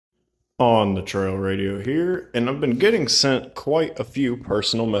On the trail radio here, and I've been getting sent quite a few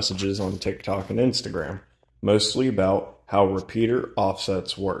personal messages on TikTok and Instagram, mostly about how repeater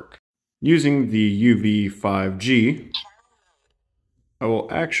offsets work. Using the UV5G, I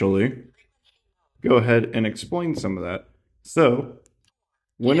will actually go ahead and explain some of that. So,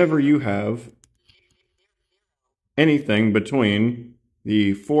 whenever you have anything between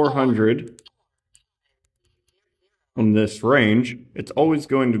the 400 in this range, it's always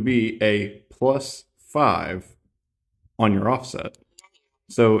going to be a +5 on your offset.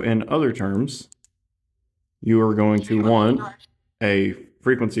 So in other terms, you are going to want a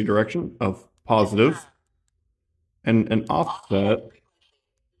frequency direction of positive and an offset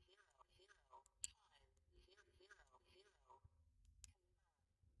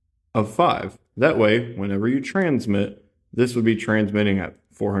of 5. That way, whenever you transmit, this would be transmitting at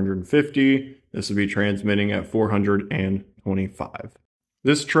 450, this would be transmitting at 425.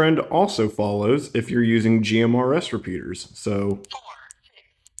 This trend also follows if you're using GMRS repeaters. So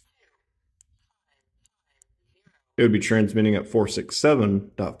it would be transmitting at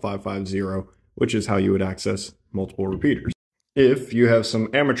 467.550, which is how you would access multiple repeaters. If you have some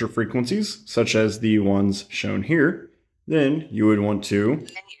amateur frequencies, such as the ones shown here, then you would want to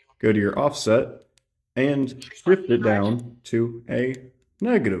go to your offset and shift it down to a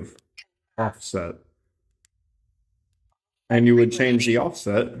negative offset. And you would change the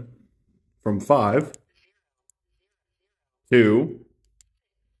offset from 5 to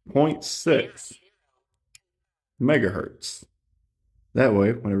 0.6 megahertz. That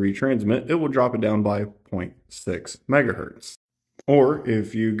way, whenever you transmit, it will drop it down by 0.6 megahertz. Or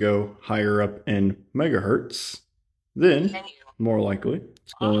if you go higher up in megahertz, then more likely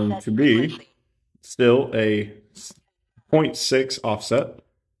it's going to be still a 0.6 offset,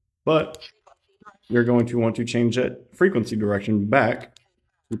 but you're going to want to change that frequency direction back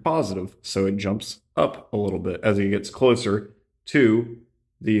to positive, so it jumps up a little bit as it gets closer to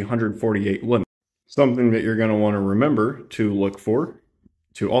the 148 limit. Something that you're going to want to remember to look for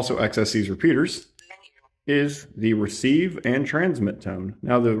to also access these repeaters is the receive and transmit tone.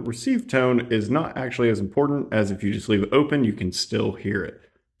 Now, the receive tone is not actually as important, as if you just leave it open, you can still hear it.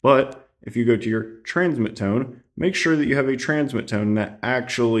 But if you go to your transmit tone, make sure that you have a transmit tone that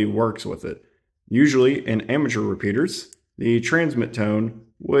actually works with it. Usually in amateur repeaters, the transmit tone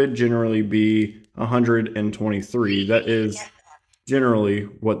would generally be 123. That is generally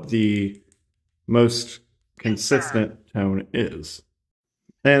what the most consistent tone is.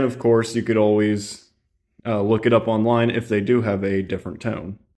 And of course, you could always look it up online if they do have a different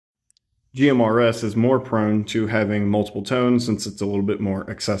tone. GMRS is more prone to having multiple tones since it's a little bit more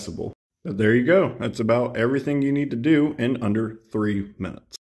accessible. But there you go. That's about everything you need to do in under 3 minutes.